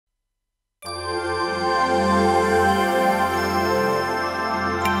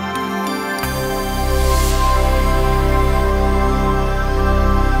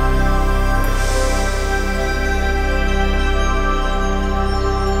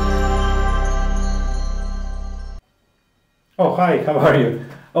Oh, hi, how are you?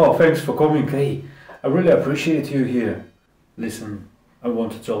 Oh, thanks for coming. Hey, I really appreciate you here. Listen, I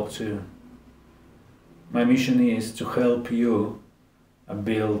want to talk to you. My mission is to help you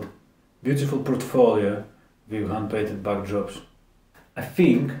build beautiful portfolio with hand-painted backdrops. I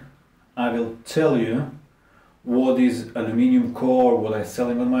think I will tell you what is aluminium core, what I'm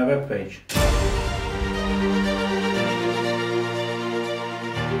selling on my webpage.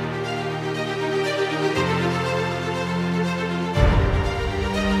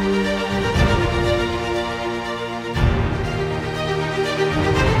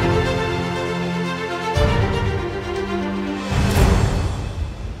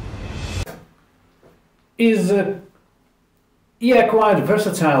 Is quite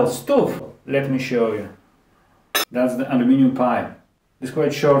versatile stuff. Let me show you. That's the aluminium pipe. This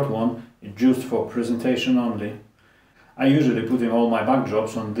quite short one, it's just for presentation only. I usually put in all my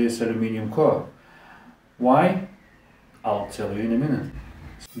backdrops on this aluminium core. Why? I'll tell you in a minute.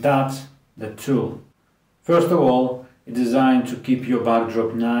 That's the tool. First of all, it's designed to keep your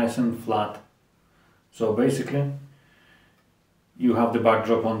backdrop nice and flat. So basically, you have the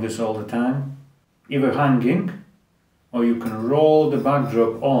backdrop on this all the time, either hanging, or you can roll the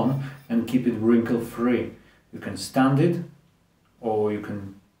backdrop on and keep it wrinkle free. You can stand it, or you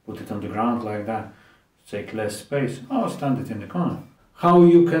can put it on the ground like that, take less space, or stand it in the corner. How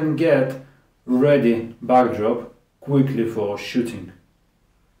you can get ready backdrop quickly for shooting.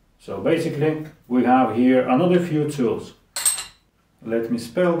 So basically we have here another few tools. Let me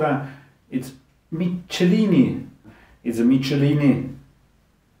spell that. It's Michelini. It's a Michelini.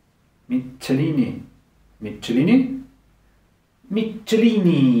 Michelini. Michelini?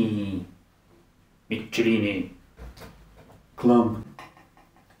 Michelini. Michelini. Clamp.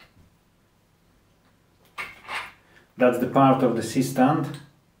 That's the part of the C-stand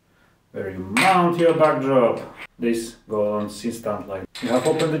where you mount your backdrop. This goes on C-stand like you have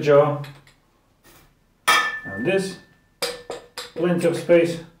opened the jaw. And this, plenty of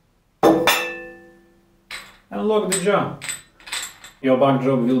space. And lock the jaw. Your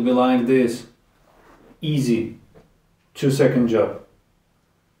backdrop will be like this. Easy. 2-second job.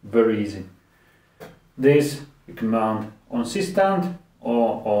 Very easy. This you can mount on C-stand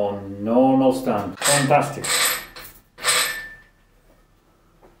or on normal stand. Fantastic.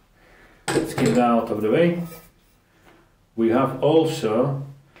 Let's get it out of the way. We have also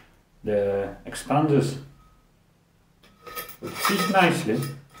the expanders. We fit nicely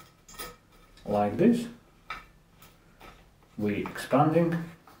like this. We expanding.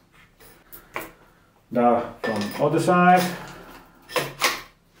 Now from other side.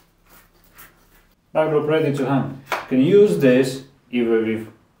 Backdrop ready to hang. You can use this either with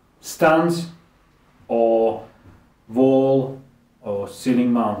stands or wall or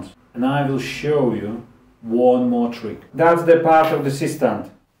ceiling mounts. And I will show you one more trick. That's the part of the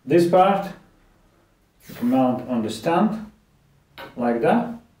C-stand. This part you can mount on the stand like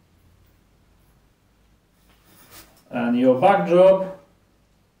that. And your backdrop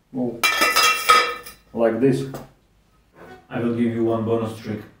like this. I will give you one bonus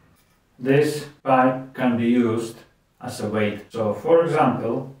trick. This pipe can be used as a weight. So for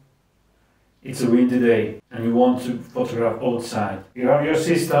example, it's a windy day and you want to photograph outside. You have your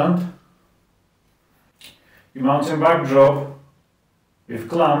C-stand, you mount a backdrop with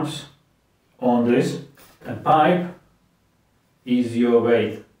clamps on this, and pipe is your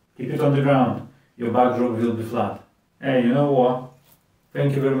weight. Keep it on the ground, your backdrop will be flat. Hey, you know what?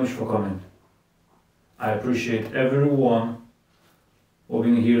 Thank you very much for coming. I appreciate everyone who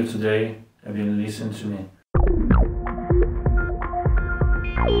been here today and been listening to me.